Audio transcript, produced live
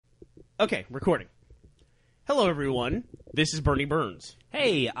Okay, recording. Hello, everyone. This is Bernie Burns.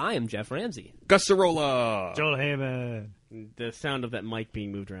 Hey, I am Jeff Ramsey. Gus Cirola. Joel Heyman. The sound of that mic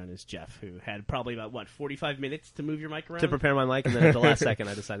being moved around is Jeff, who had probably about, 45 minutes to move your mic around? To prepare my mic, and then at the last second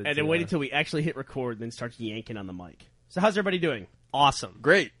I decided and then waited until we actually hit record, then started yanking on the mic. So how's everybody doing? Awesome.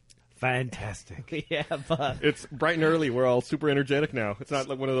 Great. Fantastic. Yeah, but... It's bright and early. We're all super energetic now. It's not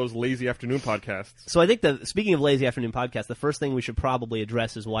like one of those lazy afternoon podcasts. So I think speaking of lazy afternoon podcasts, the first thing we should probably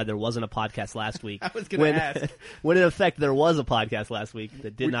address is why there wasn't a podcast last week. I was going to ask. When in effect there was a podcast last week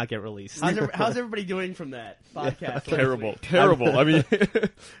that did not get released. How's everybody doing from that podcast? Terrible. Terrible. I mean,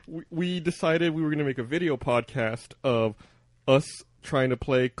 we decided we were going to make a video podcast of us trying to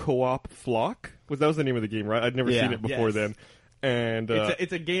play co-op Flock. That was the name of the game, right? I'd never seen it before then. And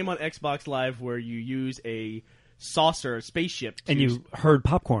it's a game on Xbox Live where you use a saucer, a spaceship, And you heard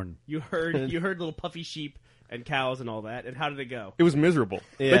popcorn. You heard little puffy sheep and cows and all that. And how did it go? it was miserable.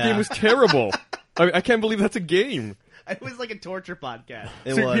 Yeah. That game was terrible. I can't believe that's a game. It was like a torture podcast.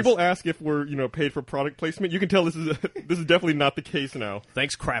 So people ask if we're paid for product placement. You can tell this is definitely not the case now.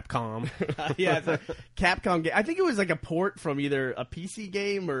 Thanks, Crapcom. Yeah, it's a Capcom game. I think it was like a port from either a PC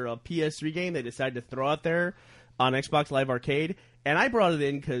game or a PS3 game they decided to throw out there on Xbox Live Arcade, and I brought it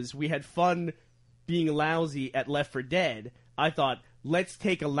in because we had fun being lousy at Left 4 Dead. I thought, let's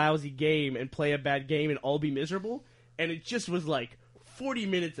take a lousy game and play a bad game and all be miserable, and it just was like 40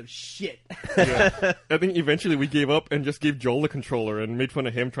 minutes of shit. Yeah. I think eventually we gave up and just gave Joel the controller and made fun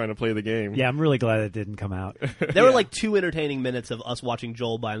of him trying to play the game. Yeah, I'm really glad it didn't come out. There were like 2 entertaining minutes of us watching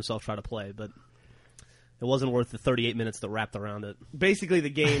Joel by himself try to play, but it wasn't worth the 38 minutes that wrapped around it. Basically, the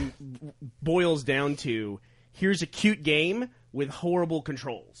game boils down to, here's a cute game with horrible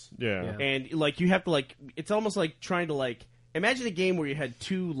controls. Yeah. And, you have to, it's almost like trying to, imagine a game where you had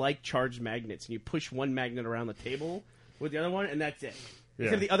 2 charged magnets, and you push one magnet around the table with the other one, and that's it. Yeah.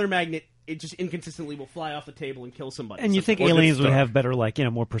 Except the other magnet, it just inconsistently will fly off the table and kill somebody. And you think Or get aliens would stuck. have better,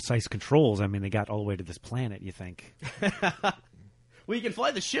 more precise controls. I mean, they got all the way to this planet, you think. Well, you can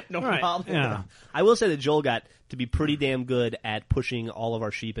fly the ship, no Right. problem. Yeah. I will say that Joel got to be pretty damn good at pushing all of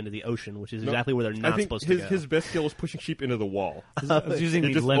our sheep into the ocean, which is exactly where they're I not think supposed to go. his best skill was pushing sheep into the wall. I was using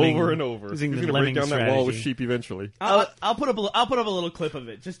the Just lemming, over and over. Using He's the going to break lemming down that wall with strategy. sheep eventually. I'll put up a little clip of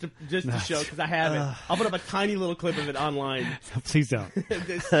it just to show, because I have it. I'll put up a tiny little clip of it online. Please don't.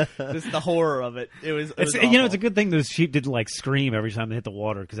 Just the horror of it. It was It's awful. it's a good thing those sheep didn't scream every time they hit the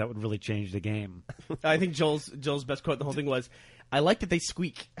water, because that would really change the game. I think Joel's best quote in the whole thing was, "I like that they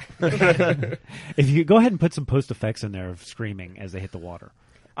squeak." If you go ahead and put some post effects in there of screaming as they hit the water.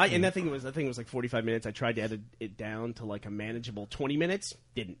 And that thing was like 45 minutes. I tried to edit it down to a manageable 20 minutes.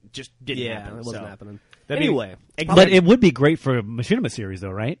 Didn't yeah, happen. it wasn't So, happening. that'd be- Anyway, But it would be great for a Machinima series,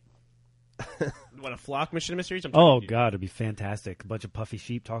 though, right? what, a Flock Machinima series? I'm Oh, trying to do. God, it'd be fantastic. A bunch of puffy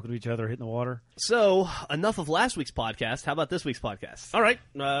sheep talking to each other, hitting the water. so enough of last week's podcast. How about this week's podcast? All right.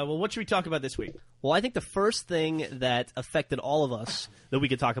 Well, what should we talk about this week? Well, I think the first thing that affected all of us that we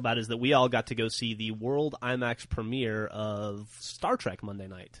could talk about is that we all got to go see the world IMAX premiere of Star Trek Monday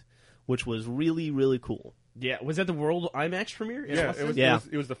night, which was really, really cool. Yeah, was that the World IMAX premiere? in Yeah,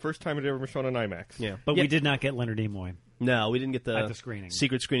 Austin? it was the first time it ever been shown on IMAX. Yeah. But Yeah. we did not get Leonard Nimoy. No, we didn't get At the screening.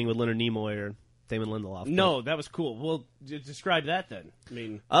 secret screening with Leonard Nimoy or Damon Lindelof. No, that was cool. Well, describe that then. I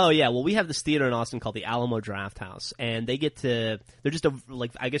mean, Oh yeah, well we have this theater in Austin called the Alamo Draft House, and they're just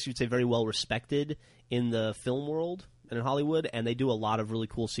I guess you'd say very well respected in the film world and in Hollywood, and they do a lot of really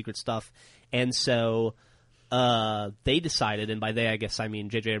cool secret stuff. And so they decided, and by they I guess I mean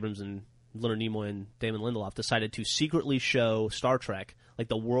J.J. Abrams and Leonard Nimoy and Damon Lindelof decided to secretly show Star Trek,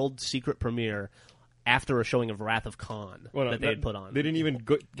 the world secret premiere, after a showing of Wrath of Khan that they had put on. They didn't even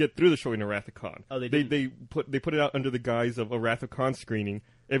get through the showing of Wrath of Khan. Oh, they didn't? They put it out under the guise of a Wrath of Khan screening.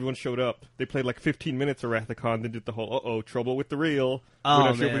 Everyone showed up. They played 15 minutes of Wrath of Khan. Then did the whole trouble with the reel. Oh, We're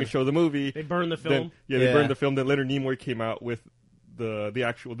not sure if man. we can show the movie. they burned the film. Then, they Yeah. burned the film. Then Leonard Nimoy came out with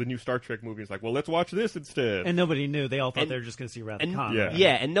the new Star Trek movie. It's like, well, let's watch this instead. And nobody knew. They all thought And- they were just going to see Wrath of And, Khan. Yeah.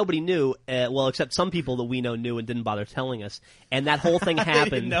 and nobody knew, well, except some people that we know knew and didn't bother telling us. And that whole thing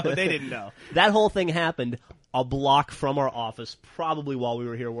happened. No, they didn't know. That whole thing happened a block from our office, probably while we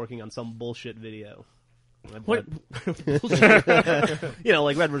were here working on some bullshit video. What?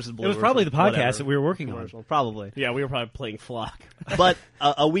 Like Red versus Blue. It was or probably the whatever. podcast that we were working on. Commercial, probably. Yeah, we were probably playing Flock. But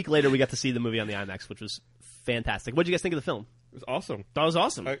a week later, we got to see the movie on the IMAX, which was fantastic. What did you guys think of the film? It was awesome. That was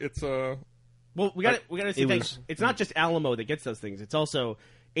awesome. It's Well, we got to see It things. was- It's not just Alamo that gets those things. It's also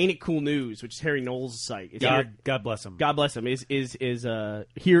Ain't It Cool News, which is Harry Knowles' site. It's God bless him. God bless him. Is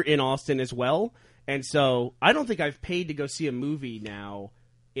here in Austin as well. And so I don't think I've paid to go see a movie now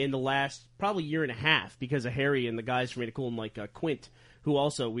in the last probably year and a half because of Harry and the guys from Ain't It Cool and Quint who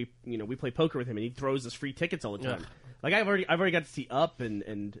also we play poker with him, and he throws us free tickets all the time. Like I've already got to see Up, and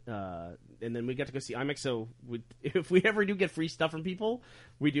then we got to go see IMAX. So if we ever do get free stuff from people,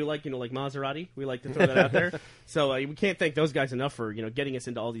 we do like Maserati. We like to throw that out there. So we can't thank those guys enough for getting us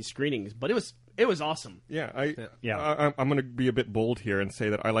into all these screenings. But it was awesome. Yeah, I'm going to be a bit bold here and say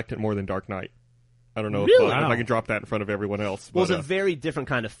that I liked it more than Dark Knight. I don't know really? if I can drop that in front of everyone else. Well, it's a very different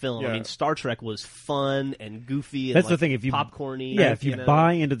kind of film. Yeah. I mean, Star Trek was fun and goofy and that's the thing. If you popcorny. Yeah, if you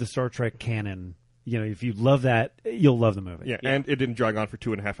buy into the Star Trek canon, if you love that, you'll love the movie. Yeah, and it didn't drag on for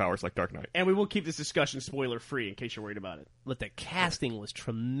 2.5 hours like Dark Knight. And we will keep this discussion spoiler free in case you're worried about it. But the casting was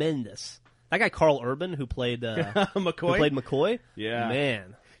tremendous. That guy Carl Urban who played McCoy. Who played McCoy. Yeah,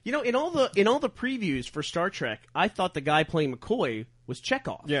 man. In all the previews for Star Trek, I thought the guy playing McCoy was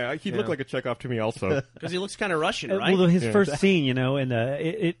Chekhov. Yeah, he looked like a Chekhov to me also. Because he looks kind of Russian, right? Well, his first scene, and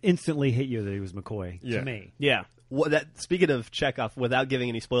it instantly hit you that he was McCoy to me. Yeah. Well, speaking of Chekhov, without giving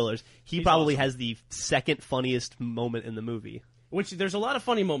any spoilers, he's probably awesome. Has the second funniest moment in the movie. Which there's a lot of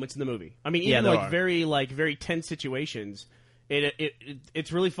funny moments in the movie. I mean, even very tense situations.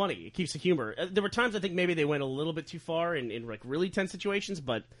 It's really funny. It keeps the humor. There were times I think maybe they went a little bit too far in like really tense situations,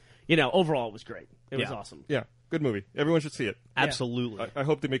 but overall it was great. It was awesome. Yeah, good movie. Everyone should see it. Absolutely. I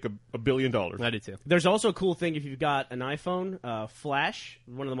hope they make $1 billion. I do too. There's also a cool thing if you've got an iPhone. Flash,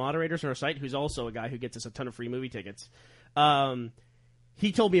 one of the moderators on our site, who's also a guy who gets us a ton of free movie tickets.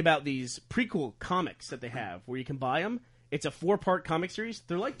 He told me about these prequel comics that they have where you can buy them. It's a 4-part comic series.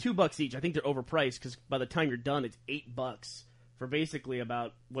 They're like $2 each. I think they're overpriced because by the time you're done, it's $8. For basically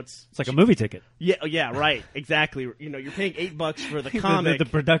about it's like a movie ticket. Yeah, right, exactly. You're paying $8 for the comic. the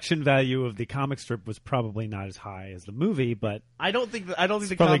production value of the comic strip was probably not as high as the movie, but I don't think the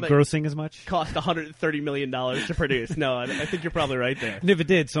probably comic grossing as much. Cost $130 million to produce. No, I think you're probably right there. And if it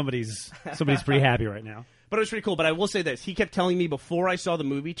did, somebody's pretty happy right now. But it was pretty cool. But I will say this: he kept telling me before I saw the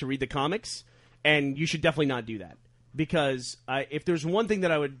movie to read the comics, and you should definitely not do that because if there's one thing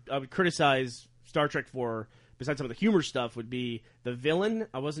that I would criticize Star Trek for. Besides some of the humor stuff, would be the villain.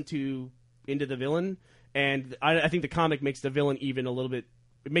 I wasn't too into the villain, and I think the comic makes the villain even a little bit.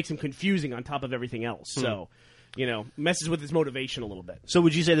 It makes him confusing on top of everything else. So, messes with his motivation a little bit. So,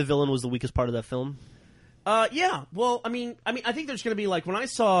 would you say the villain was the weakest part of that film? Yeah. Well, I mean, I think there's going to be like when I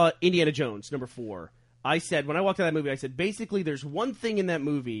saw Indiana Jones #4. I said when I walked out of that movie, I said basically there's one thing in that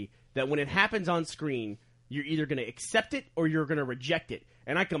movie that when it happens on screen, you're either going to accept it or you're going to reject it.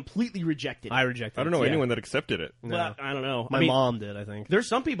 And I completely rejected it. I rejected it. I don't know anyone that accepted it. No. Well, I don't know. My mom did, I think. There's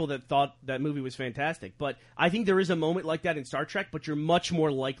some people that thought that movie was fantastic. But I think there is a moment like that in Star Trek, but you're much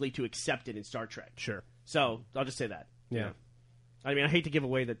more likely to accept it in Star Trek. Sure. So I'll just say that. Yeah. I mean, I hate to give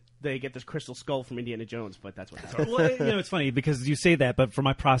away that they get this crystal skull from Indiana Jones, but that's what happens. Well, it's funny because you say that, but for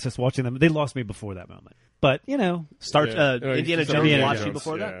my process watching them, they lost me before that moment. But, Indiana Jones watched you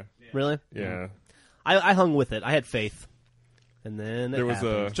before that? Really? Yeah. I hung with it. I had faith. And then there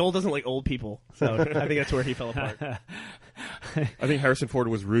was Joel doesn't like old people, so I think that's where he fell apart. I think Harrison Ford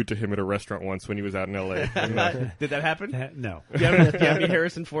was rude to him at a restaurant once when he was out in L.A. Did that happen? No. Do you have any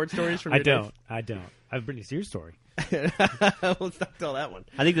Harrison Ford stories from your days? I don't. I have a Britney Spears story. Let's not tell that one.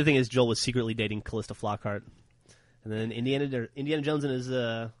 I think the thing is Joel was secretly dating Callista Flockhart. And then Indiana Jones and his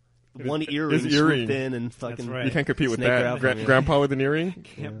one earring swooped in and fucking... That's right. You can't compete with that. Grandpa with an earring?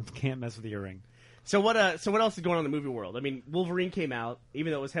 Can't mess with the earring. So what else is going on in the movie world? I mean, Wolverine came out,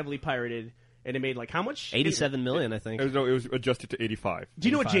 even though it was heavily pirated, and it made like how much? $87 million, I think. It was adjusted to 85. Do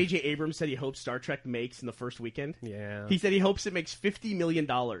you know what J.J. Abrams said he hopes Star Trek makes in the first weekend? Yeah. He said he hopes it makes $50 million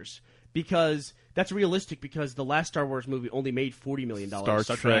because that's realistic because the last Star Wars movie only made $40 million. Star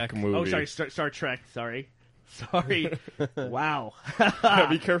Trek movie. Oh, sorry, Star Trek. Sorry. Wow.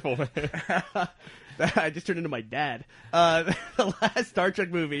 Be careful. I just turned into my dad. The last Star Trek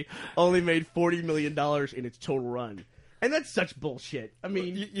movie only made $40 million in its total run. And that's such bullshit. I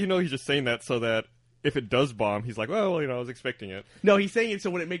mean... he's just saying that so that if it does bomb, he's like, well, I was expecting it. No, he's saying it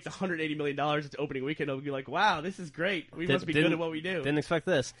so when it makes $180 million its opening weekend, it'll be like, wow, this is great. We must be good at what we do. Didn't expect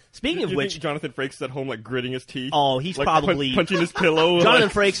this. Speaking of which... Jonathan Frakes is at home, like, gritting his teeth? Oh, he's like, probably... punching his pillow. Jonathan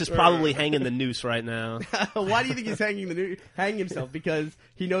Frakes is probably hanging the noose right now. Why do you think he's hanging himself? Because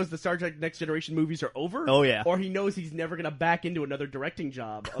he knows the Star Trek Next Generation movies are over? Oh, yeah. Or he knows he's never going to back into another directing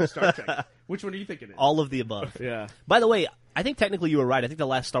job of Star Trek? Which one are you thinking it is? All of the above. Yeah. By the way, I think technically you were right. I think the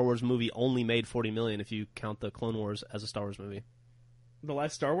last Star Wars movie only made $40 million if you count the Clone Wars as a Star Wars movie. The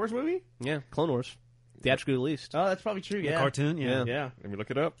last Star Wars movie? Yeah, Clone Wars. Theatrically released. Oh, that's probably true, yeah. The cartoon, yeah. Let me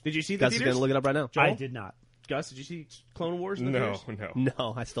look it up. Did you see the Gus is theaters? going to look it up right now. Joel? I did not. Gus, did you see Clone Wars in the No, theaters? no.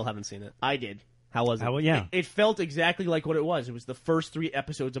 No, I still haven't seen it. I did. How was it? Yeah. It felt exactly like what it was. It was the first 3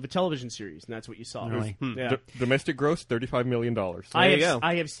 episodes of a television series, and that's what you saw. Really? Yeah. Domestic gross, $35 million. There you go.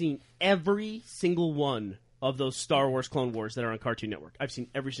 I have seen every single one of those Star Wars Clone Wars that are on Cartoon Network. I've seen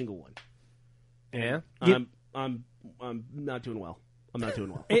every single one. Yeah. I'm not doing well. I'm not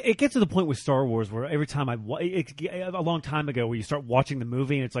doing well. It gets to the point with Star Wars where every time a long time ago where you start watching the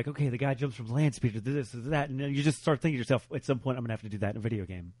movie and it's like, okay, the guy jumps from land speed to this to that, and then you just start thinking to yourself, at some point I'm going to have to do that in a video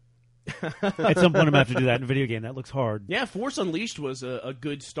game. At some point I'm going to have to do that in a video game. That looks hard. Yeah, Force Unleashed was a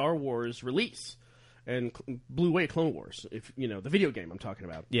good Star Wars release and blew away Clone Wars. If you know the video game I'm talking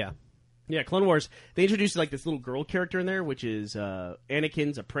about. Yeah. Yeah, Clone Wars. They introduced like this little girl character in there, which is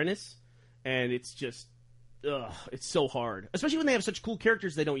Anakin's apprentice, and it's just. It's so hard, especially when they have such cool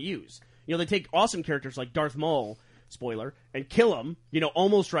characters they don't use. You know, they take awesome characters like Darth Maul, spoiler, and kill him. You know,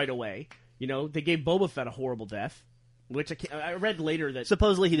 almost right away. You know, they gave Boba Fett a horrible death, which I read later that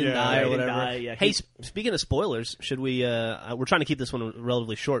supposedly he didn't die or he didn't whatever. die, yeah. Hey, speaking of spoilers, should we? We're trying to keep this one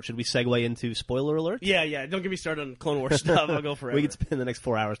relatively short. Should we segue into spoiler alert? Yeah. Don't get me started on Clone Wars stuff. I'll go forever. We could spend the next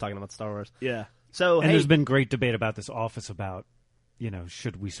 4 hours talking about Star Wars. Yeah. So, And there's been great debate about this office about, you know,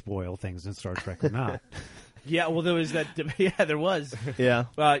 should we spoil things in Star Trek or not? Yeah, well, there was that. Yeah, there was. Yeah.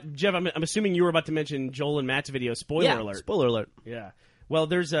 Jeff, I'm assuming you were about to mention Joel and Matt's video. Spoiler alert. Spoiler alert. Yeah. Well,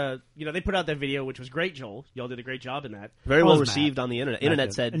 there's they put out that video, which was great, Joel. Y'all did a great job in that. Very well Matt. received on the internet.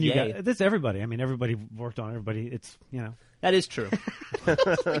 Internet said, and yay. that's everybody. I mean, everybody worked on everybody. It's, you know. That is true.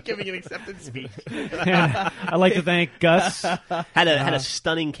 Giving an acceptance speech. And I'd like to thank Gus. Had a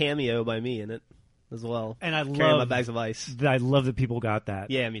stunning cameo by me in it as well. And I carrying my love bags of ice. I love that people got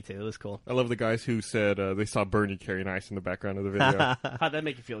that. Yeah, me too. It was cool. I love the guys who said they saw Bernie carrying ice in the background of the video. How'd that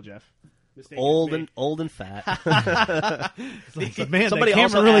make you feel, Jeff? Old and fat. Man, Somebody that camera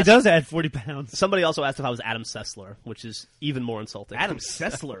also really asked- does add 40 pounds. Somebody also asked if I was Adam Sessler, which is even more insulting. Adam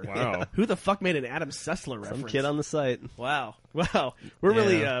Sessler. Wow. Who the fuck made an Adam Sessler reference? Some kid on the site. Wow. We're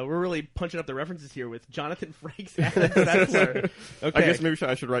really punching up the references here with Jonathan Frakes, Adam Sessler. Okay. I guess maybe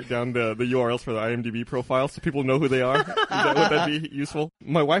I should write down the URLs for the IMDb profile so people know who they are. Would that be useful?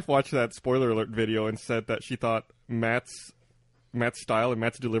 My wife watched that spoiler alert video and said that she thought Matt's style and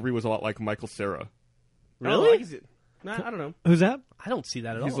Matt's delivery was a lot like Michael Cera. Really? I don't know. Who's that? I don't see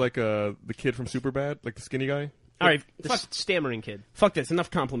that at all. He's like the kid from Superbad, like the skinny guy. All right, the stammering kid. fuck this.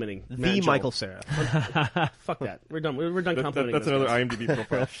 Enough complimenting. Matt The and Joel. Michael Cera. Fuck that. We're done. We're done complimenting. That's those another guys. IMDb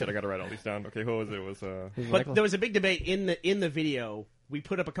profile. Shit, I gotta write all these down. Okay, who was it? It was But there was a big debate in the video. We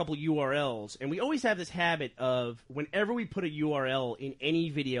put up a couple URLs, and we always have this habit of whenever we put a URL in any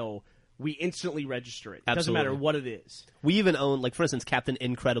video, we instantly register it. It doesn't matter what it is. We even own, like, for instance, Captain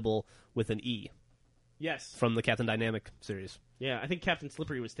Incredible with an E Yes. from the Captain Dynamic series. Yeah, I think Captain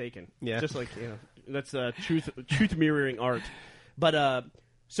Slippery was taken. Yeah. Just like, that's truth mirroring art. But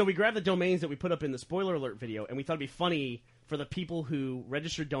so we grabbed the domains that we put up in the spoiler alert video, and we thought it'd be funny for the people who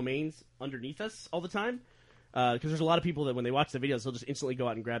registered domains underneath us all the time. Because there's a lot of people that when they watch the videos, they'll just instantly go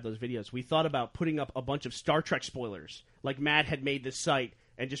out and grab those videos. We thought about putting up a bunch of Star Trek spoilers. Like Matt had made this site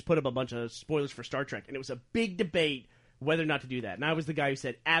and just put up a bunch of spoilers for Star Trek. And it was a big debate whether or not to do that. And I was the guy who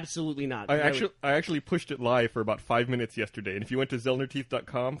said, absolutely not. I actually pushed it live for about 5 minutes yesterday, and if you went to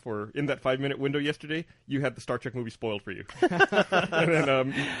ZellnerTeeth.com in that 5-minute window yesterday, you had the Star Trek movie spoiled for you. And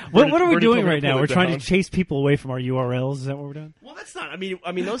then, What are we Bernie doing told me right to now? pull We're it trying down. to chase people away from our URLs. Is that what we're doing? Well, that's not. I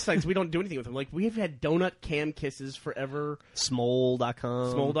mean, those sites, we don't do anything with them. Like, we've had Donut Cam Kisses forever.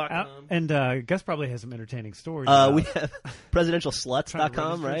 Smole.com. Smole.com. And Gus probably has some entertaining stories. We have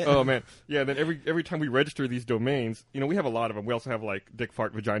presidentialsluts.com, right? Oh man, yeah. Then every time we register these domains, we have a lot of them. We also have like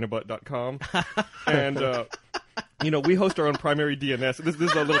dickfartvaginabutt.com, and we host our own primary DNS. This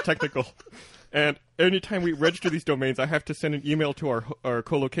is a little technical, and anytime we register these domains, I have to send an email to our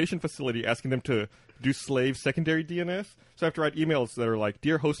co-location facility asking them to do slave secondary DNS. So I have to write emails that are like,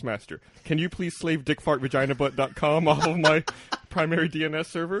 "Dear hostmaster, can you please slave dickfartvaginabutt.com off of my primary DNS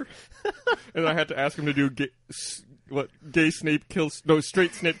server?" And I had to ask him to do straight Snape kills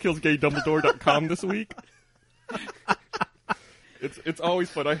gay Dumbledore.com this week. It's always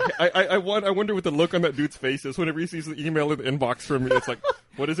fun. I wonder what the look on that dude's face is whenever he sees the email in the inbox from me. It's like,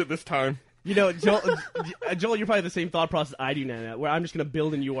 what is it this time? Joel, you're probably the same thought process I do now, where I'm just going to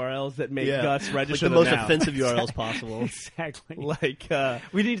build in URLs that make Gus register like the most them now. offensive URLs possible. Exactly. Like,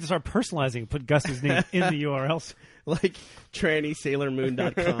 we need to start personalizing and put Gus's name in the URLs. like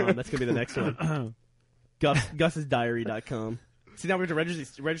trannysailormoon.com. That's going to be the next one. Gus'sdiary.com. See, now we have to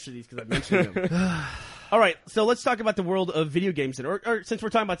register these because I mentioned them. All right, so let's talk about the world of video games. Or since we're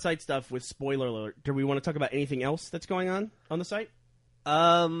talking about site stuff with spoiler alert, do we want to talk about anything else that's going on the site?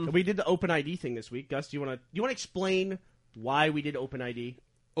 We did the OpenID thing this week. Gus, do you want to explain why we did OpenID?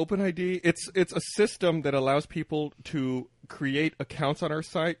 OpenID, it's a system that allows people to create accounts on our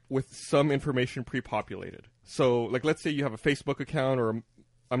site with some information pre-populated. So, like, let's say you have a Facebook account, or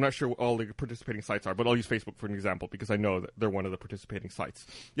I'm not sure what all the participating sites are, but I'll use Facebook for an example because I know that they're one of the participating sites.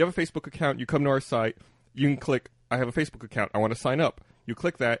 You have a Facebook account, you come to our site, you can click, I have a Facebook account, I want to sign up. You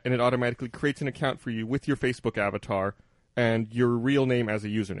click that, and it automatically creates an account for you with your Facebook avatar and your real name as a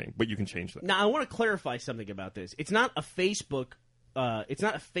username, but you can change that. Now, I want to clarify something about this. It's not a Facebook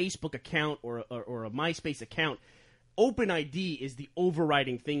account or a MySpace account. OpenID is the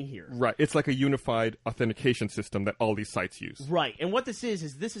overriding thing here. Right. It's like a unified authentication system that all these sites use. Right. And what this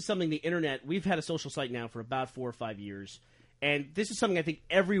is this is something the internet, we've had a social site now for about 4 or 5 years, and this is something I think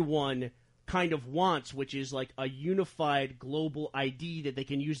everyone kind of wants, which is like a unified global ID that they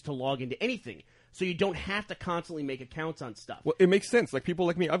can use to log into anything. So you don't have to constantly make accounts on stuff. Well, it makes sense. Like people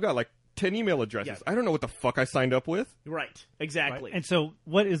like me, I've got like 10 email addresses. Yeah. I don't know what the fuck I signed up with. Right. Exactly. Right. And so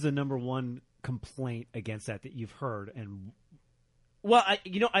what is the number one complaint against that you've heard? And well,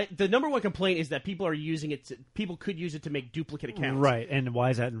 the number one complaint is that people are using it. People could use it to make duplicate accounts. Right. And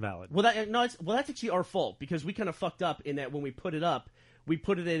why is that invalid? Well, that's actually our fault because we kind of fucked up in that when we put it up, we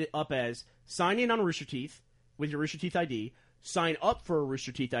put it up as sign in on Rooster Teeth with your Rooster Teeth ID, sign up for a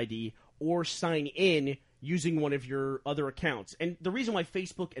Rooster Teeth ID, or sign in using one of your other accounts. And the reason why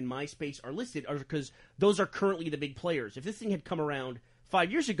Facebook and MySpace are listed are because those are currently the big players. If this thing had come around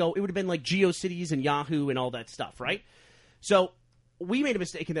 5 years ago, it would have been like GeoCities and Yahoo and all that stuff, right? So we made a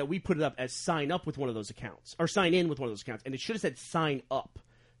mistake in that we put it up as sign up with one of those accounts, or sign in with one of those accounts, and it should have said sign up.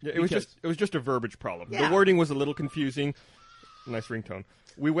 Yeah, it was just a verbiage problem. Yeah. The wording was a little confusing. Nice ringtone.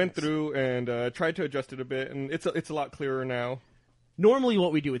 We went through and tried to adjust it a bit, and it's a lot clearer now. Normally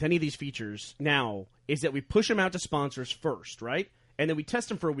what we do with any of these features now is that we push them out to sponsors first, right? And then we test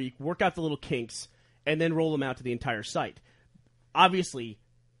them for a week, work out the little kinks, and then roll them out to the entire site. Obviously,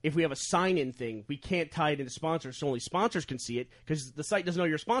 if we have a sign-in thing, we can't tie it into sponsors so only sponsors can see it because the site doesn't know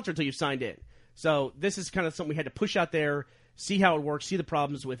you're a sponsor until you've signed in. So this is kind of something we had to push out there, see how it works, see the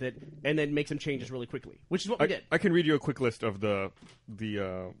problems with it, and then make some changes really quickly, which is what we did. I can read you a quick list of the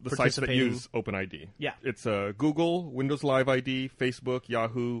sites that use OpenID. Yeah. It's Google, Windows Live ID, Facebook,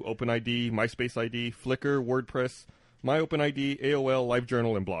 Yahoo, OpenID, MySpace ID, Flickr, WordPress, MyOpenID, AOL,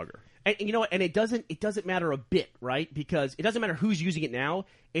 LiveJournal, and Blogger. And you know what? And it doesn't matter a bit, right? Because it doesn't matter who's using it now.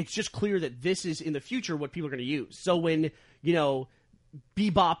 It's just clear that this is in the future what people are going to use. So when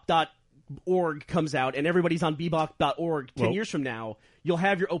Bebop.org comes out and everybody's on Bebop.org 10 years from now, you'll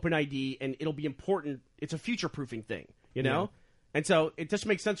have your OpenID and it'll be important. It's a future-proofing thing, you know? Yeah. And so it just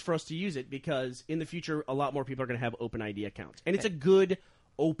makes sense for us to use it because in the future, a lot more people are going to have OpenID accounts. And it's a good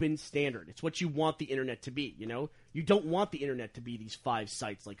open standard. It's what you want the internet to be, you know? You don't want the internet to be these 5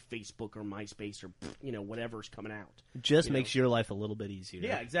 sites like Facebook or MySpace or, whatever's coming out. Just makes your life a little bit easier.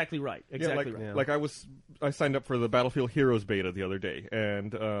 Yeah, exactly right. Like I signed up for the Battlefield Heroes beta the other day,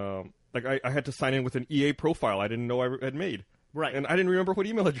 and I had to sign in with an EA profile I didn't know I had made. Right. And I didn't remember what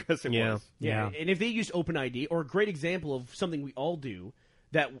email address it was. Yeah. And if they used OpenID, or a great example of something we all do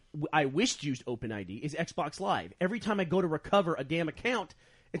that I wished used OpenID is Xbox Live. Every time I go to recover a damn account,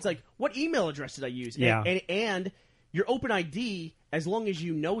 it's like, what email address did I use? Yeah. And your OpenID, as long as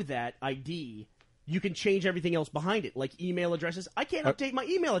you know that ID, you can change everything else behind it, like email addresses. I can't update my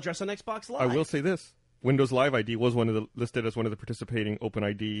email address on Xbox Live. I will say this. Windows Live ID was listed as one of the participating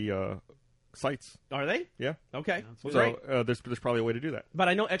OpenID sites. Are they? Yeah. Okay. So great. there's probably a way to do that. But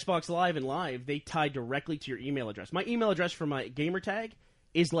I know Xbox Live and Live, they tie directly to your email address. My email address for my gamer tag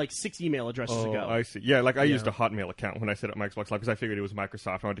is like 6 email addresses ago. I see. Yeah, I used a Hotmail account when I set up my Xbox Live because I figured it was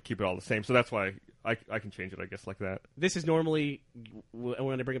Microsoft. I wanted to keep it all the same. So that's why I can change it, I guess, like that. This is normally,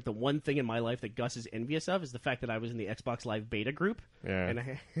 when I bring up the one thing in my life that Gus is envious of, is the fact that I was in the Xbox Live beta group. Yeah.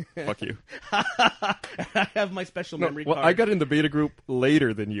 And Fuck you. I have my special memory card. I got in the beta group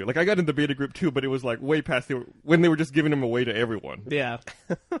later than you. I got in the beta group too, but it was way past when they were just giving them away to everyone. Yeah.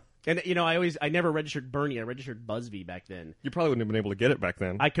 And, I never registered Bernie. I registered BuzzV back then. You probably wouldn't have been able to get it back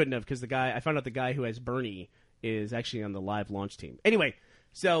then. I couldn't have because I found out the guy who has Bernie is actually on the live launch team. Anyway,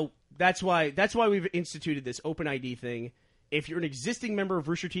 so that's why we've instituted this OpenID thing. If you're an existing member of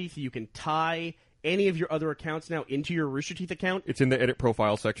Rooster Teeth, you can tie any of your other accounts now into your Rooster Teeth account. It's in the edit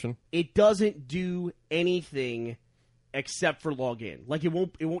profile section. It doesn't do anything except for login.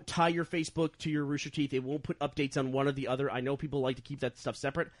 It won't tie your Facebook to your Rooster Teeth. It won't put updates on one or the other. I know people like to keep that stuff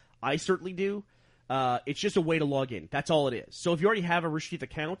separate. I certainly do. It's just a way to log in. That's all it is. So if you already have a Rooster Teeth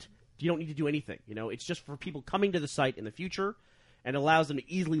account, you don't need to do anything. It's just for people coming to the site in the future and allows them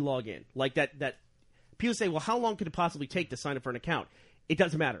to easily log in. Like that people say, well, how long could it possibly take to sign up for an account? it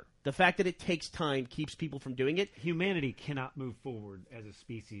doesn't matter. The fact that it takes time keeps people from doing it. Humanity cannot move forward as a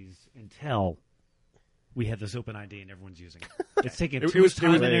species until we have this open ID and everyone's using it. It's taking too much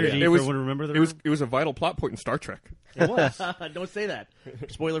time and energy for everyone to remember the It was a vital plot point in Star Trek. It was. Don't say that.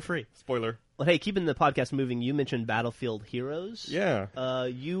 Spoiler free. Spoiler. Well, hey, keeping the podcast moving, you mentioned Battlefield Heroes. Yeah.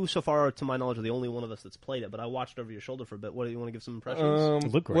 You, so far, to my knowledge, are the only one of us that's played it, but I watched over your shoulder for a bit. What do you want to give some impressions?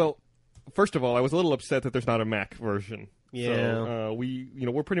 It looked great. Well, first of all, I was a little upset that there's not a Mac version. Yeah. So,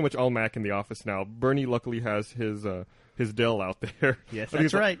 we're pretty much all Mac in the office now. Bernie luckily has his Dell out there. Yes, I think that's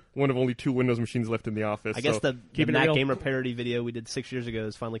it's right. One of only 2 Windows machines left in the office. I guess the keeping it Mac real. Gamer parody video we did 6 years ago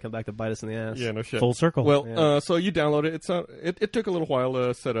has finally come back to bite us in the ass. Yeah, no shit. Full circle. Well, so you download it. It took a little while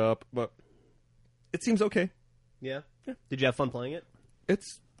to set up, but it seems okay. Yeah? Did you have fun playing it?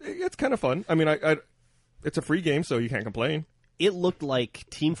 It's kind of fun. I mean, it's a free game, so you can't complain. It looked like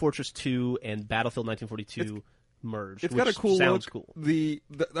Team Fortress 2 and Battlefield 1942 merged. It's which got a cool sounds look. cool.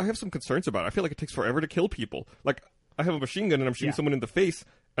 I have some concerns about it. I feel like it takes forever to kill people. Like, I have a machine gun and I'm shooting Yeah. someone in the face,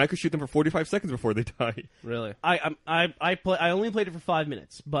 and I could shoot them for 45 seconds before they die. Really? I only played it for 5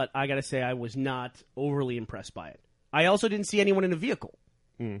 minutes, but I gotta say I was not overly impressed by it. I also didn't see anyone in a vehicle.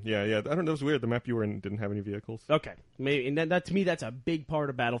 Yeah. I don't know. It was weird. The map you were in didn't have any vehicles. Okay, maybe, and that to me that's a big part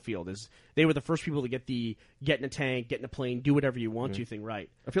of Battlefield is they were the first people to get in a tank, get in a plane, do whatever you want to thing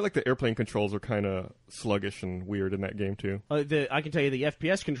right. I feel like the airplane controls are kind of sluggish and weird in that game too. I can tell you the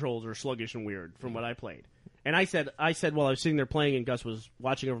FPS controls are sluggish and weird from what I played. And I said while I was sitting there playing and Gus was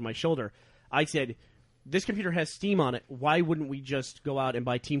watching over my shoulder, I said, this computer has Steam on it. Why wouldn't we just go out and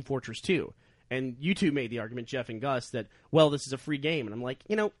buy Team Fortress 2? And you two made the argument, Jeff and Gus, that, well, this is a free game. And I'm like,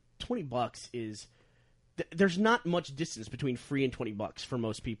 $20 is... there's not much distance between free and $20 for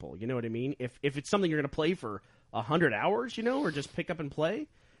most people. You know what I mean? If it's something you're going to play for 100 hours, or just pick up and play,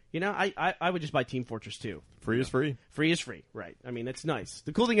 I would just buy Team Fortress 2. Free is free. Free is free, right. I mean, it's nice.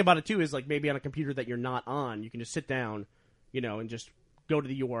 The cool thing about it, too, is like maybe on a computer that you're not on, you can just sit down, and just go to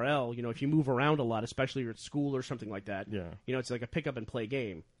the URL. If you move around a lot, especially you're at school or something like that, it's like a pick up and play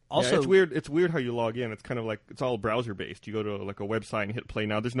game. Also, it's weird. It's weird how you log in. It's kind of like it's all browser based. You go to like a website and hit play.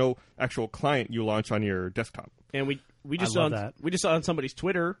 Now there's no actual client you launch on your desktop. And we just saw on somebody's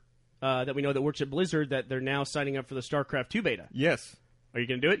Twitter that we know that works at Blizzard that they're now signing up for the StarCraft 2 beta. Yes. Are you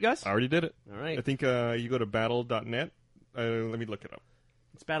going to do it, Gus? I already did it. All right. I think you go to battle.net. Let me look it up.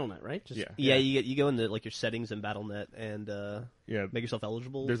 It's Battle.net, right? Yeah. You go into like your settings in Battle.net and make yourself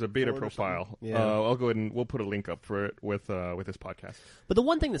eligible. There's a beta profile. I'll go ahead and we'll put a link up for it with this podcast. But the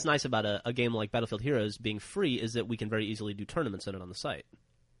one thing that's nice about a game like Battlefield Heroes being free is that we can very easily do tournaments in it on the site.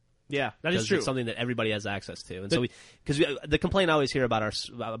 Yeah, that is true. It's something that everybody has access to, and because the complaint I always hear about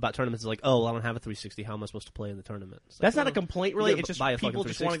tournaments is like, oh, well, I don't have a 360. How am I supposed to play in the tournament? That's not a complaint, really. It's just buy a people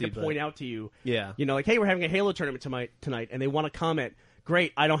just wanting to point out to you. Yeah, like, hey, we're having a Halo tournament tonight, and they want to comment.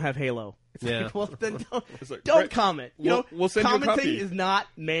 Great, I don't have Halo. It's like, well, then don't comment. We'll send you a copy. Commenting is not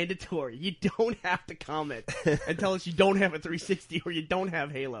mandatory. You don't have to comment and tell us you don't have a 360 or you don't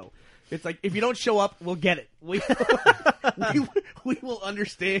have Halo. It's like, if you don't show up, we'll get it. We will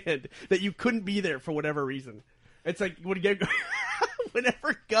understand that you couldn't be there for whatever reason. It's like, whenever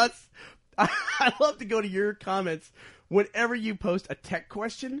Gus, I love to go to your comments whenever you post a tech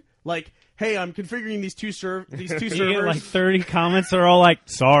question, like, hey, I'm configuring these two servers. You get like 30 comments are all like,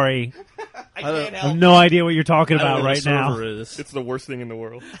 sorry. I can't I help. have no idea what you're talking about right now. It's the worst thing in the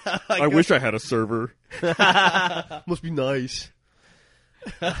world. I wish I had a server. Must be nice.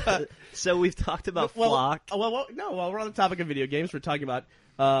 So we've talked about Flock. While we're on the topic of video games, we're talking about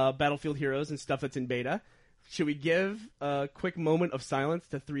Battlefield Heroes and stuff that's in beta. Should we give a quick moment of silence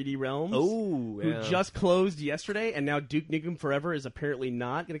to 3D Realms? Who just closed yesterday, and now Duke Nukem Forever is apparently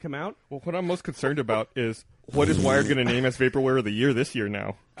not going to come out? Well, what I'm most concerned about is what is Wired going to name as Vaporware of the Year this year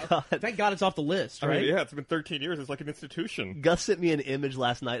now? Thank God it's off the list, right? I mean, it's been 13 years. It's like an institution. Gus sent me an image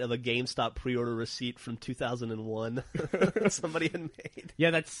last night of a GameStop pre-order receipt from 2001 somebody had made.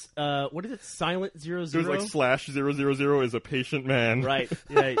 Yeah, that's, what is it, Silent 00? There's like /000 is a patient man. Right.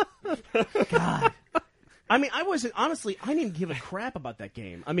 God. I mean, I didn't give a crap about that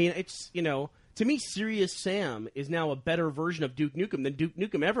game. I mean, it's, to me, Serious Sam is now a better version of Duke Nukem than Duke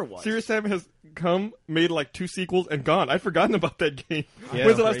Nukem ever was. Serious Sam has made like 2 sequels and gone. I'd forgotten about that game. Yeah,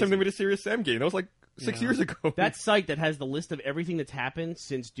 when's the last time they made a Serious Sam game? That was like 6 years ago. That site that has the list of everything that's happened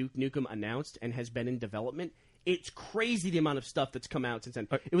since Duke Nukem announced and has been in development, it's crazy the amount of stuff that's come out since then.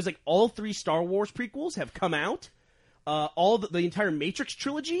 It was like all 3 Star Wars prequels have come out. All the entire Matrix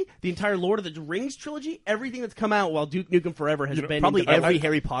trilogy, the entire Lord of the Rings trilogy, everything that's come out while Duke Nukem Forever has been probably every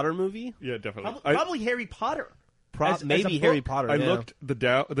Harry Potter movie. Yeah, definitely. Probably Harry Potter. Maybe Harry Potter. I looked the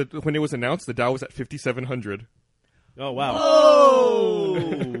Dow when it was announced. The Dow was at 5,700. Oh, wow.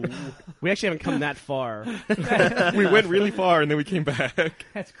 Oh! We actually haven't come that far. We went really far and then we came back.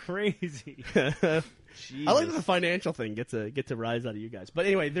 That's crazy. I like that the financial thing gets a rise out of you guys. But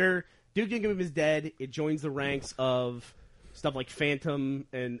anyway, Duke Nukem is dead. It joins the ranks of stuff like Phantom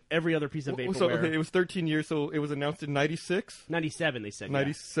and every other piece of vaporware. So okay, it was 13 years, so it was announced in 96? 97, they said.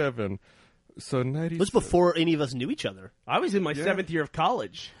 97. So 97. It was before any of us knew each other. I was in my 7th year of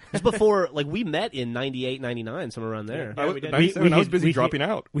college. It was before, like, we met in 98, 99, somewhere around there. Yeah, we did. 97, I was busy dropping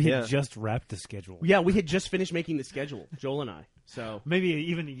out. We Yeah. had just wrapped the schedule. Yeah, we had just finished making the schedule, Joel and I. So Maybe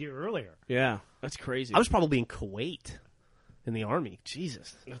even a year earlier. yeah, that's crazy. I was probably in Kuwait in the Army.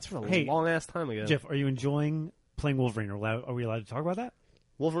 Jesus. That's a long-ass time ago. Jeff, are you enjoying playing Wolverine? Are we allowed to talk about that?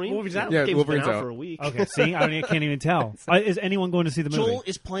 Wolverine? Wolverine's out. Yeah, Game's Wolverine's been out out for a week. Okay, see, I can't even tell. Is anyone going to see the movie? Joel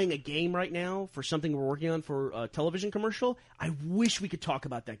is playing a game right now for something we're working on for a television commercial. I wish we could talk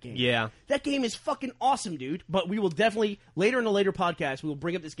about that game. Yeah. That game is fucking awesome, dude. But we will definitely, later in a later podcast, we will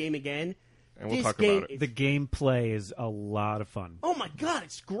bring up this game again. And we'll This talk game about it. is- The gameplay is a lot of fun. Oh my god,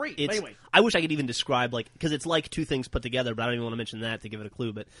 it's great. But anyway, I wish I could even describe, like, because it's like two things put together, but I don't even want to mention that to give it a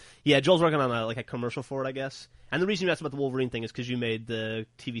clue. But yeah, Joel's working on a commercial for it, I guess. And the reason you asked about the Wolverine thing is because you made the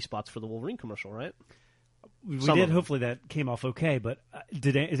TV spots for the Wolverine commercial, right? We Some did. of them. Hopefully that came off okay. But is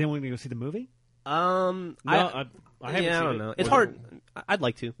anyone going to go see the movie? I haven't I seen don't it. know. It's hard. I'd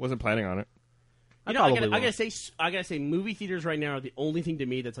like to. Wasn't planning on it. You know, I probably gotta say, movie theaters right now are the only thing to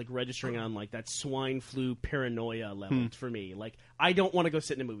me that's like registering on like that swine flu paranoia level for me. Like, I don't want to go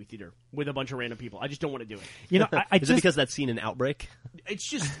sit in a movie theater with a bunch of random people. I just don't want to do it. You know, I Is it just because that scene in Outbreak? It's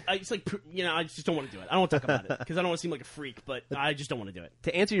just, it's like, you know, I just don't want to do it. I don't want to talk about it because I don't want to seem like a freak, but I just don't want to do it.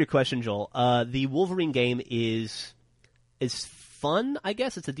 To answer your question, Joel, the Wolverine game is fun, I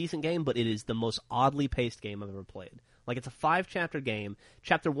guess. It's a decent game, but it is the most oddly paced game I've ever played. Like, it's a 5-chapter game.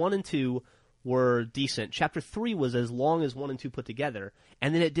 Chapter 1 and 2 were decent. Chapter 3 was as long as 1 and 2 put together,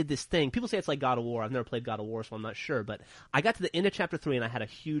 and then it did this thing. People say it's like God of War. I've never played God of War, so I'm not sure, but I got to the end of Chapter 3, and I had a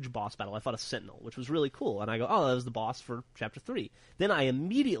huge boss battle. I fought a Sentinel, which was really cool, and I go, oh, that was the boss for Chapter 3. Then I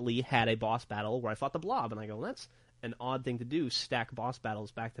immediately had a boss battle where I fought the Blob, and I go, well, that's an odd thing to do, stack boss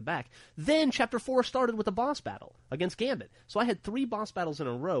battles back to back. Then Chapter 4 started with a boss battle against Gambit. So I had 3 boss battles in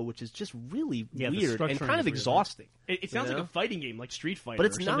a row, which is just really the weird and structuring kind is of weird. exhausting. It sounds You like know? a fighting game, like Street Fighter, But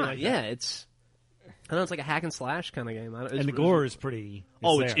it's or something not. like Yeah, that. I know it's like a hack and slash kind of game. and the gore is pretty.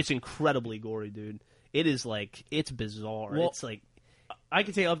 It's incredibly gory, dude. It is like, it's bizarre. Well, it's like, I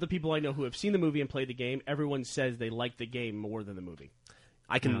can say of the people I know who have seen the movie and played the game, everyone says they like the game more than the movie.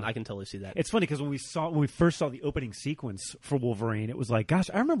 I can totally see that. It's funny because when we first saw the opening sequence for Wolverine, it was like, gosh,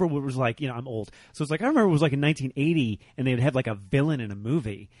 I remember what it was like. You know, I'm old, so it's like I remember it was like in 1980, and they'd have like a villain in a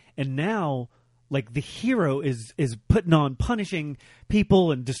movie, and now like the hero is punishing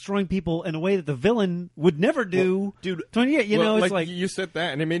people and destroying people in a way that the villain would never do. Well, dude, you know, it's like you said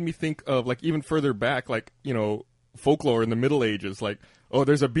that, and it made me think of like even further back, like, you know, folklore in the Middle Ages, like, oh,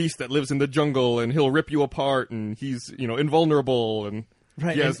 there's a beast that lives in the jungle and he'll rip you apart, and he's, you know, invulnerable, and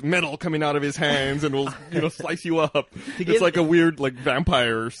Right, he has metal coming out of his hands and will, you know, slice you up. give- It's like a weird like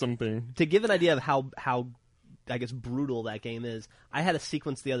vampire or something. to give an idea of how I guess brutal that game is, I had a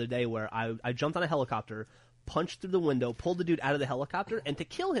sequence the other day where I jumped on a helicopter, punched through the window, pulled the dude out of the helicopter, and to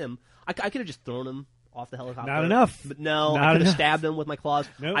kill him, I could have just thrown him off the helicopter. Not enough. But no, Not I could have enough. stabbed him with my claws.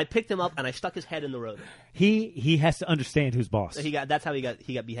 Nope. I picked him up and I stuck his head in the road. he has to understand who's boss. That's how he got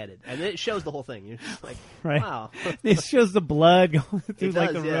beheaded, and it shows the whole thing. You're just like, Right. wow. It shows the blood going through It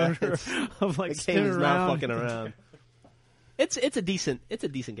like does, the yeah. rotor It's- of like The game spinning is around. not fucking around. It's a decent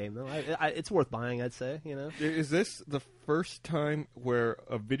game though. It's worth buying, I'd say. You know. Is this the first time where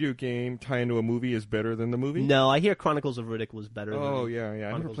a video game tie into a movie is better than the movie? No, I hear Chronicles of Riddick was better. Oh than yeah. I never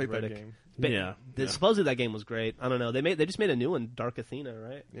Chronicles played of that Riddick. game. But Yeah. supposedly that game was great. I don't know. They just made a new one, Dark Athena,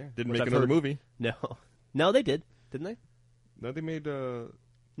 right? Yeah, didn't Which make I've another heard- movie. No, they did, didn't they? No, they made.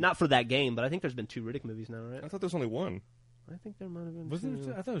 Not for that game, but I think there's been 2 Riddick movies now, right? I thought there was only one. I think there might have been. Wasn't 2.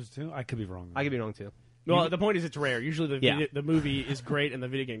 it? I thought it was 2. I could be wrong. I could be wrong too. Well, the point is it's rare. Usually Yeah. the movie is great and the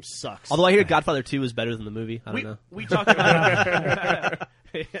video game sucks. Although I hear Godfather 2 is better than the movie. I don't know. We talked about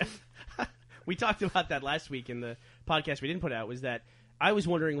we talked about that last week in the podcast we didn't put out, was that I was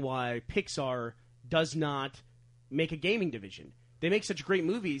wondering why Pixar does not make a gaming division. They make such great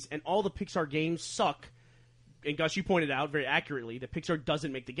movies, and all the Pixar games suck. And Gus, you pointed out very accurately that Pixar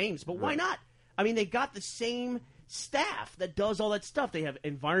doesn't make the games, but why not? I mean, they got the same staff that does all that stuff. They have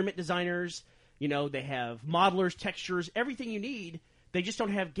environment designers, you know, they have modelers, textures, everything you need. They just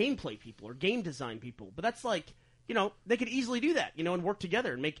don't have gameplay people or game design people. But that's like, you know, they could easily do that, you know, and work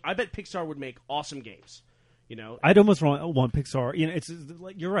together and make. I bet Pixar would make awesome games. I'd almost want Pixar. It's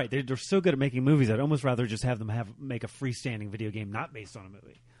like you're right. They're so good at making movies. I'd almost rather just have them make a freestanding video game not based on a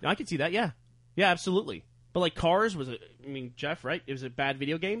movie. I could see that. Yeah, absolutely. But like Cars was, Jeff, right? It was a bad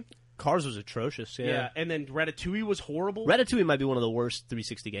video game. Cars was atrocious. Yeah, and then Ratatouille was horrible. Ratatouille might be one of the worst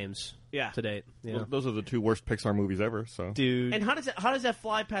 360 games. To date. Yeah. Well, those are the 2 worst Pixar movies ever. So, dude, and how does that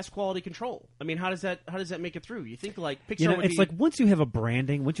fly past quality control? I mean, how does that make it through? You think like Pixar? It's like once you have a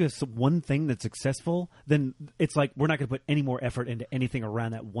branding, once you have one thing that's successful, then it's like we're not going to put any more effort into anything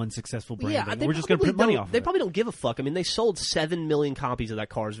around that one successful branding. Yeah, we're just going to put money off. They probably don't give a fuck. I mean, they sold 7 million copies of that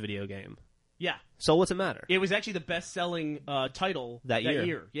Cars video game. Yeah. So what's it matter? It was actually the best-selling title that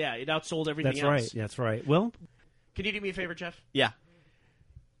year. Yeah, it outsold everything else. That's right. Well, can you do me a favor, Jeff? Yeah.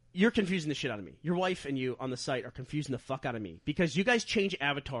 You're confusing the shit out of me. Your wife and you on the site are confusing the fuck out of me because you guys change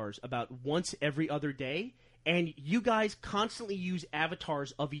avatars about once every other day, and you guys constantly use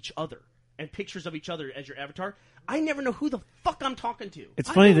avatars of each other and pictures of each other as your avatar. I never know who the fuck I'm talking to. It's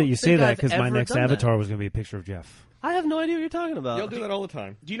funny that you say that because my next avatar was going to be a picture of Jeff. I have no idea what you're talking about. You'll do that all the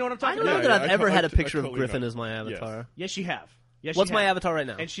time. Do you know what I'm talking about? about? I don't know that I've ever had a picture of Griffin as my avatar. Yes, you have. What's my avatar right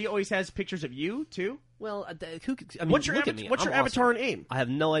now? And she always has pictures of you, too? Well, what's your avatar in AIM? I have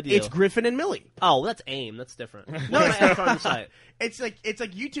no idea. It's Griffin and Millie. Oh, that's AIM. That's different. No, my avatar on the site. It's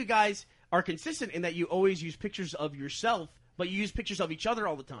like you two guys are consistent in that you always use pictures of yourself, but you use pictures of each other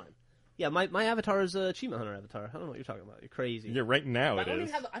all the time. Yeah, my avatar is a Achievement Hunter avatar. I don't know what you're talking about. You're crazy. Yeah, right now it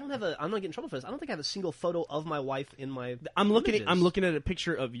is. I'm not getting in trouble for this. I don't think I have a single photo of my wife in my. I'm looking at a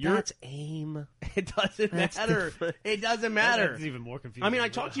picture of your. That's AIM. It doesn't matter. Different. It doesn't matter. That's even more confusing. I mean, I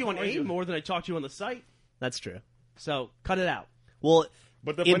talk to you on AIM more than I talk to you on the site. That's true. So cut it out. Well,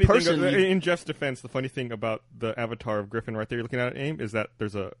 but the funny thing, in Jeff's defense, the funny thing about the avatar of Griffin right there you're looking at AIM is that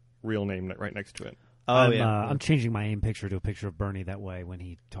there's a real name right next to it. I'm changing my AIM picture to a picture of Bernie. That way, when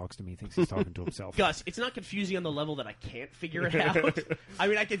he talks to me, he thinks he's talking to himself. Gus, it's not confusing on the level that I can't figure it out. I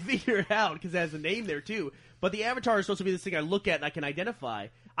mean, I can figure it out because it has a name there, too. But the avatar is supposed to be this thing I look at and I can identify.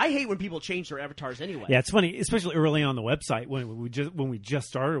 I hate when people change their avatars anyway. Yeah, it's funny, especially early on the website when we just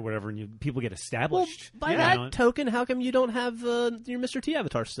started or whatever, and people get established. Well, by that token, how come you don't have your Mr. T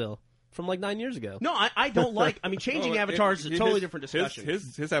avatar still? From like 9 years ago. No, I don't like... I mean, changing avatars is a totally different discussion.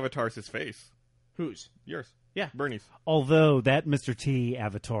 His avatar is his face. Whose? Yours. Yeah. Bernie's. Although that Mr. T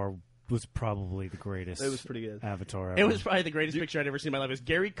avatar was probably the greatest. It was pretty good. Avatar ever. It was probably the greatest picture I'd ever seen in my life. It was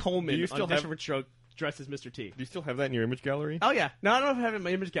Gary Coleman on Desperate Stroke dressed as Mr. T. Do you still have that in your image gallery? Oh, yeah. No, I don't know if I have it in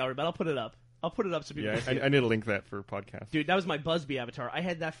my image gallery, but I'll put it up. So people can see it. I need to link that for podcast. Dude, that was my Busby avatar. I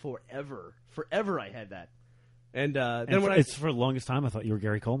had that forever. Forever I had that. And then it's for the longest time I thought you were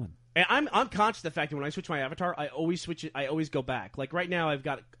Gary Coleman. And I'm conscious of the fact that when I switch my avatar, I always switch it. I always go back. Like right now, I've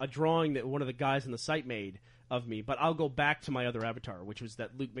got a drawing that one of the guys on the site made of me, but I'll go back to my other avatar, which was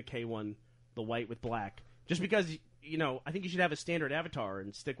that Luke McKay one, the white with black. Just because I think you should have a standard avatar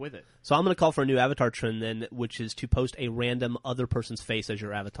and stick with it. So I'm going to call for a new avatar trend then, which is to post a random other person's face as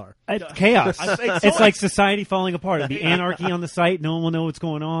your avatar. Chaos. It's like society falling apart. It'll be anarchy on the site. No one will know what's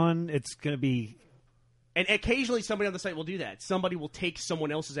going on. It's going to be. And occasionally somebody on the site will do that. Somebody will take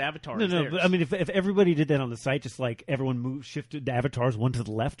someone else's avatar. No. But, I mean, if everybody did that on the site, just like everyone shifted the avatars one to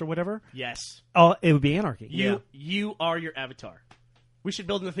the left or whatever. Yes. It would be anarchy. You are your avatar. We should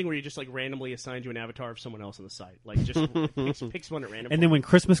build in the thing where you just like randomly assign you an avatar of someone else on the site. Like just picks one at random. And then when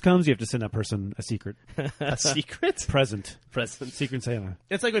Christmas comes, you have to send that person a secret. A secret? Present. Secret Santa.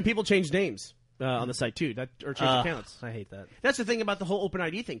 It's like when people change names. On the site too, or change accounts. I hate that. That's the thing about the whole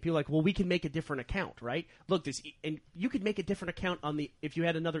OpenID thing. People are like, well, we can make a different account, right? Look, and you could make a different account if you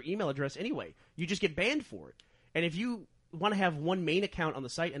had another email address anyway. You just get banned for it. And if you want to have one main account on the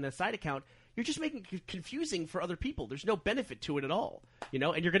site and a side account, you're just making it confusing for other people. There's no benefit to it at all, and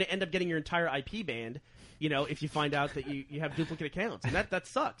you're going to end up getting your entire IP banned, if you find out that you have duplicate accounts, and that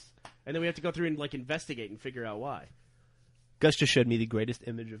sucks. And then we have to go through and like investigate and figure out why. Gus just showed me the greatest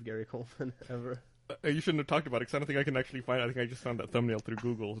image of Gary Coleman ever. You shouldn't have talked about it because I don't think I can actually find it. I think I just found that thumbnail through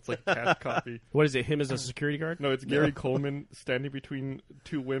Google. It's like a cash copy. What is it, him as a security guard? No, it's Gary Coleman standing between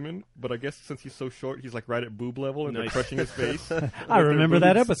two women, but I guess since he's so short, he's like right at boob level and they're crushing his face. I remember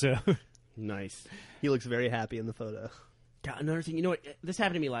that episode. Nice. He looks very happy in the photo. God, another thing, this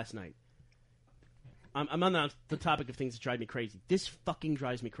happened to me last night. I'm on the topic of things that drive me crazy. This fucking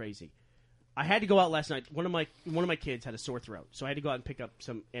drives me crazy. I had to go out last night. One of my kids had a sore throat, so I had to go out and pick up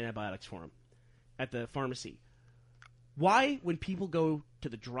some antibiotics for him at the pharmacy. Why, when people go to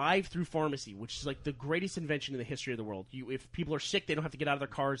the drive-through pharmacy, which is like the greatest invention in the history of the world, if people are sick, they don't have to get out of their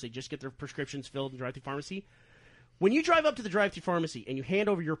cars, they just get their prescriptions filled in the drive-through pharmacy. When you drive up to the drive-through pharmacy and you hand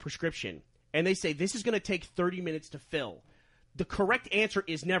over your prescription, and they say, this is going to take 30 minutes to fill, the correct answer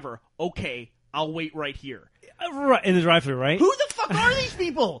is never, okay, I'll wait right here. Right, in the drive-thru, right? Who the fuck are these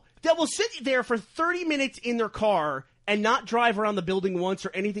people that will sit there for 30 minutes in their car and not drive around the building once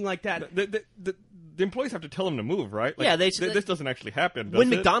or anything like that? The employees have to tell them to move, right? Like, Yeah, this doesn't actually happen. Does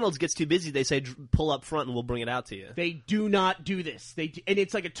When it? McDonald's gets too busy, they say pull up front and we'll bring it out to you. They do not do this. And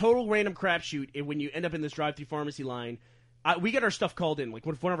it's like a total random crapshoot. And when you end up in this drive-through pharmacy line, we get our stuff called in. Like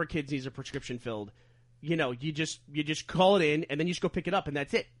if one of our kids needs a prescription filled, you just call it in and then you just go pick it up and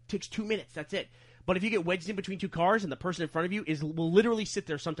that's it. It takes 2 minutes. That's it. But if you get wedged in between two cars and the person in front of you will literally sit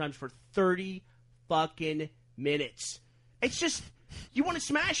there sometimes for 30 fucking minutes. It's just, you want to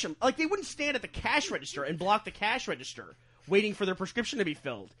smash them. Like, they wouldn't stand at the cash register and block the cash register waiting for their prescription to be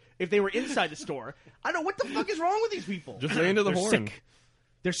filled if they were inside the store. I don't know, what the fuck is wrong with these people? Just lay into the horn. Sick.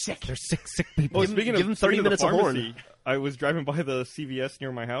 They're sick. They're sick people. Oh, Give them 30 minutes of horn. I was driving by the CVS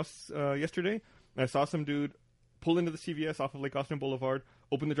near my house yesterday, and I saw some dude pull into the CVS off of Lake Austin Boulevard,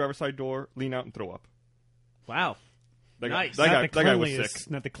 open the driver's side door, lean out, and throw up. Wow. Nice. Nice. That guy was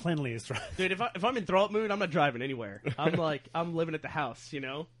sick. Not the cleanliest drive. Dude, if I'm in throw up mood, I'm not driving anywhere. I'm living at the house, you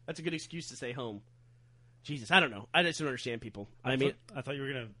know? That's a good excuse to stay home. Jesus, I don't know. I just don't understand people. I thought you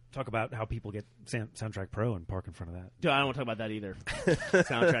were going to talk about how people get Soundtrack Pro and park in front of that. Dude, I don't want to talk about that either.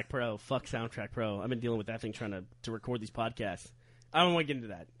 Soundtrack Pro. Fuck Soundtrack Pro. I've been dealing with that thing trying to record these podcasts. I don't want to get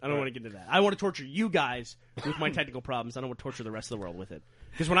into that. I want to torture you guys with my technical problems. I don't want to torture the rest of the world with it.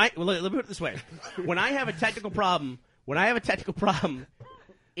 Because let me put it this way. When I have a technical problem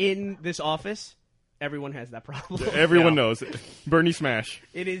in this office, everyone has that problem. Everyone knows it. Bernie Smash.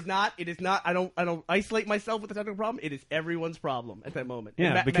 It is not. I don't isolate myself with the technical problem. It is everyone's problem at that moment.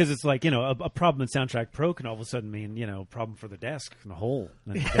 Yeah, because it's like, a problem in Soundtrack Pro can all of a sudden mean, a problem for the desk and a hole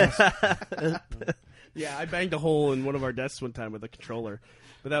in the desk. Yeah, I banged a hole in one of our desks one time with a controller,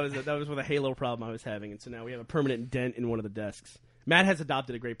 but that was with a Halo problem I was having, and so now we have a permanent dent in one of the desks. Matt has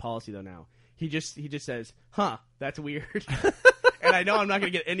adopted a great policy though now. He just says, "Huh, that's weird," and I know I'm not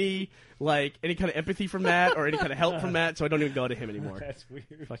going to get any kind of empathy from Matt or any kind of help from Matt, so I don't even go to him anymore. That's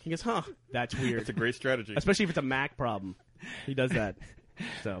weird. He goes, "Huh, that's weird." It's a great strategy, especially if it's a Mac problem. He does that.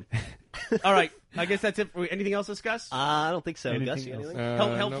 So, all right, I guess that's it. Anything else to discuss? I don't think so. Anything Gus, you else? anything?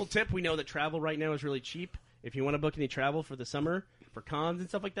 Helpful nope. tip: we know that travel right now is really cheap. If you want to book any travel for the summer, for cons and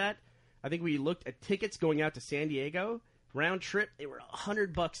stuff like that, I think we looked at tickets going out to San Diego. Round trip, they were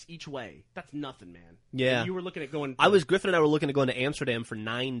 $100 each way. That's nothing, man. Yeah. And you were looking at going. Griffin and I were looking to go into Amsterdam for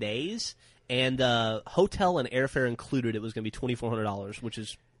 9 days, and hotel and airfare included. It was going to be $2,400, which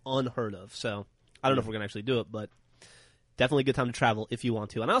is unheard of. So I don't know if we're going to actually do it, but definitely a good time to travel if you want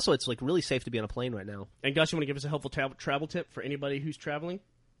to. And also, it's really safe to be on a plane right now. And Gus, you want to give us a helpful travel tip for anybody who's traveling?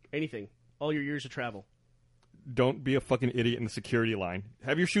 Anything. All your years of travel. Don't be a fucking idiot in the security line.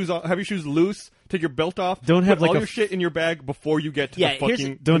 Have your shoes on, have your shoes loose. Take your belt off. Don't have put all a your shit in your bag before you get to the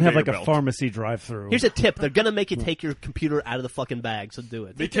fucking. Don't have conveyor a belt. pharmacy drive-through. Here's a tip: they're going to make you take your computer out of the fucking bag, so do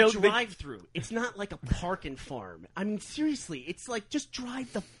it. It's a drive-through. It's not like a park and farm. I mean, seriously, it's like just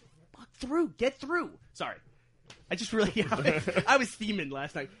drive the fuck through. Get through. Sorry. I just really, I was theming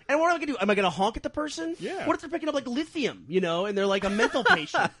last night. And what am I going to do? Am I going to honk at the person? Yeah. What if they're picking up lithium, and they're like a mental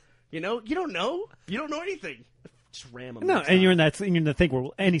patient? You don't know. You don't know anything. Just ram them. No, and you're in the thing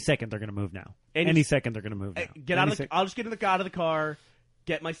where any second they're going to move now. Any second they're going to move now. I'll just get out of the car,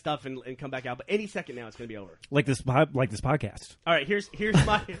 get my stuff, and come back out. But any second now, it's going to be over. Like this podcast. All right, here's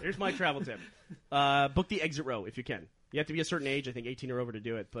my travel tip. Book the exit row if you can. You have to be a certain age, I think 18 or over to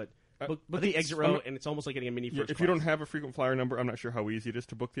do it, but book the exit row, and it's almost like getting a mini first If class. you don't have a frequent flyer number, I'm not sure how easy it is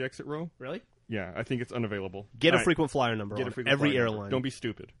to book the exit row. Really? Yeah, I think it's unavailable. Get a right. frequent flyer number Get on a frequent every flyer airline. number. Don't be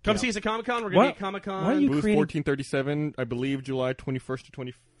stupid. Come see us at Comic-Con. We're going to be at Comic-Con. Why are you Booth creating- 1437, I believe, July 21st to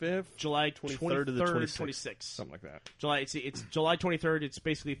 25th. July 23rd to the 26th. Something like that. It's July 23rd. It's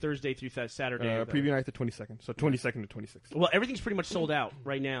basically Thursday through Saturday. Preview night the 22nd. So 22nd to 26th. Well, everything's pretty much sold out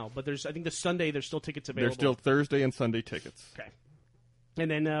right now, but I think the Sunday there's still tickets available. There's still Thursday and Sunday tickets. Okay. And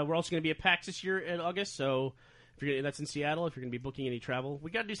then we're also going to be at PAX this year in August, so that's in Seattle. If you're going to be booking any travel,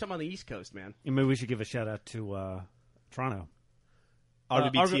 we got to do something on the East Coast, man. And maybe we should give a shout out to Toronto.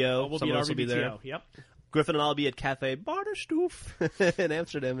 RVBTO. We'll Someone else will be there. RVBTO. Yep. Griffin and I'll be at Cafe Barterstoof in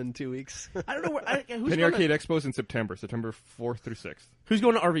Amsterdam in 2 weeks. I don't know who's Penny going Arcade Expo's in September 4th through 6th. Who's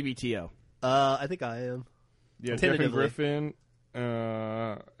going to RVBTO? I think I am. Yeah, Jeff Tentatively. and Griffin,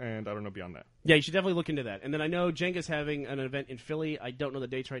 and I don't know beyond that. Yeah, you should definitely look into that. And then I know Jenga's having an event in Philly. I don't know the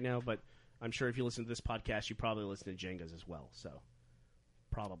dates right now, but I'm sure if you listen to this podcast, you probably listen to Jenga's as well. So,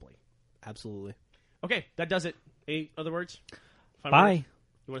 probably. Absolutely. Okay, that does it. Any other words? Bye.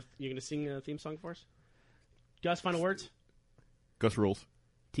 Words? You going to sing a theme song for us? Gus, final words? Gus rules.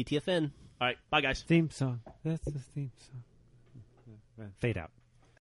 TTFN. All right, bye, guys. Theme song. That's the theme song. Fade out.